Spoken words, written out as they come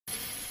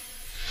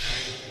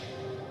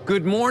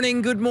Good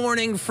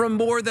morning from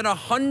more than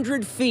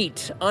 100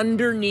 feet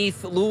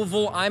underneath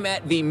Louisville. I'm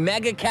at the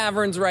Mega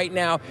Caverns right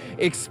now,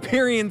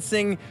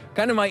 experiencing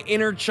kind of my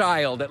inner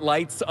child at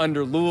Lights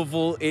Under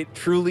Louisville. It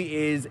truly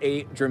is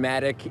a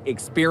dramatic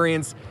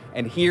experience.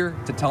 And here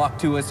to talk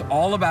to us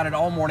all about it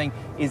all morning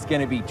is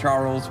going to be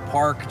Charles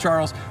Park.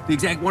 Charles,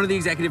 one of the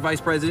executive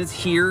vice presidents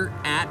here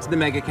at the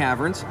Mega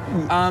Caverns.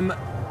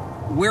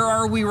 Where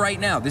are we right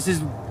now? This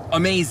is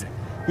amazing.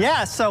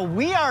 Yeah, so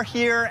we are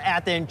here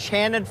at the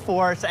Enchanted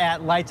Forest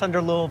at Lights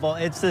Under Louisville.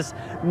 It's this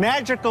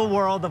magical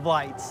world of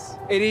lights.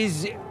 It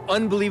is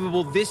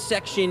unbelievable. This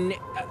section,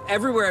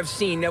 everywhere I've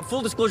seen, now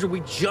full disclosure, we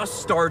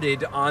just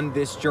started on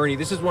this journey.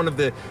 This is one of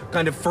the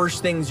kind of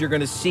first things you're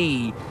gonna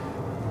see.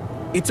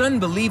 It's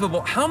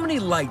unbelievable. How many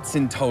lights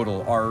in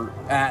total are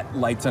at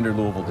Lights Under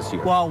Louisville this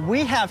year? Well,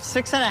 we have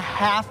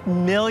 6.5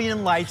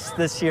 million lights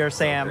this year,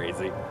 Sam.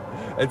 Crazy.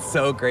 It's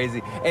so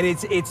crazy, and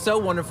it's so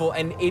wonderful,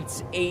 and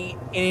it's an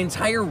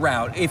entire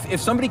route. If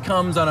somebody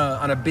comes on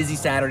a busy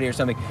Saturday or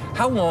something,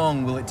 how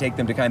long will it take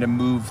them to kind of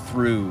move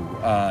through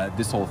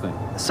this whole thing?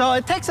 So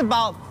it takes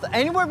about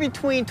anywhere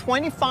between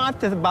 25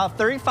 to about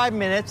 35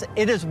 minutes.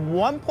 It is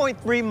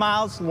 1.3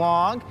 miles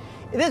long.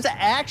 It is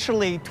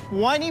actually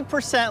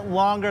 20%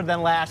 longer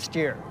than last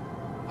year.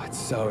 It's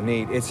so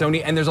neat. It's so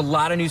neat. And there's a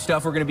lot of new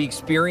stuff. We're going to be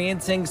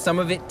experiencing some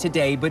of it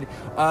today. But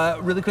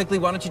really quickly,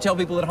 why don't you tell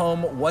people at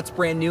home what's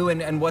brand new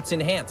and what's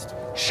enhanced?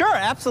 Sure,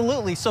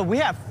 absolutely. So we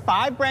have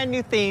 5 brand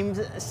new themes,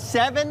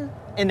 7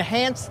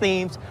 enhanced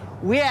themes.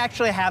 We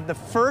actually have the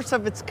first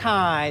of its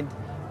kind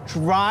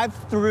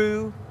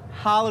drive-through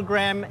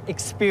hologram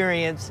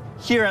experience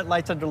here at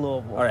Lights Under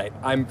Louisville. All right.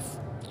 I'm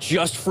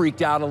just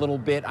freaked out a little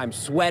bit. I'm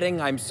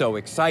sweating. I'm so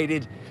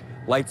excited.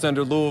 Lights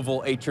Under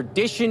Louisville, a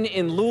tradition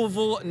in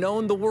Louisville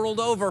known the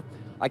world over.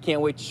 I can't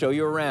wait to show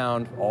you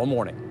around all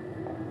morning.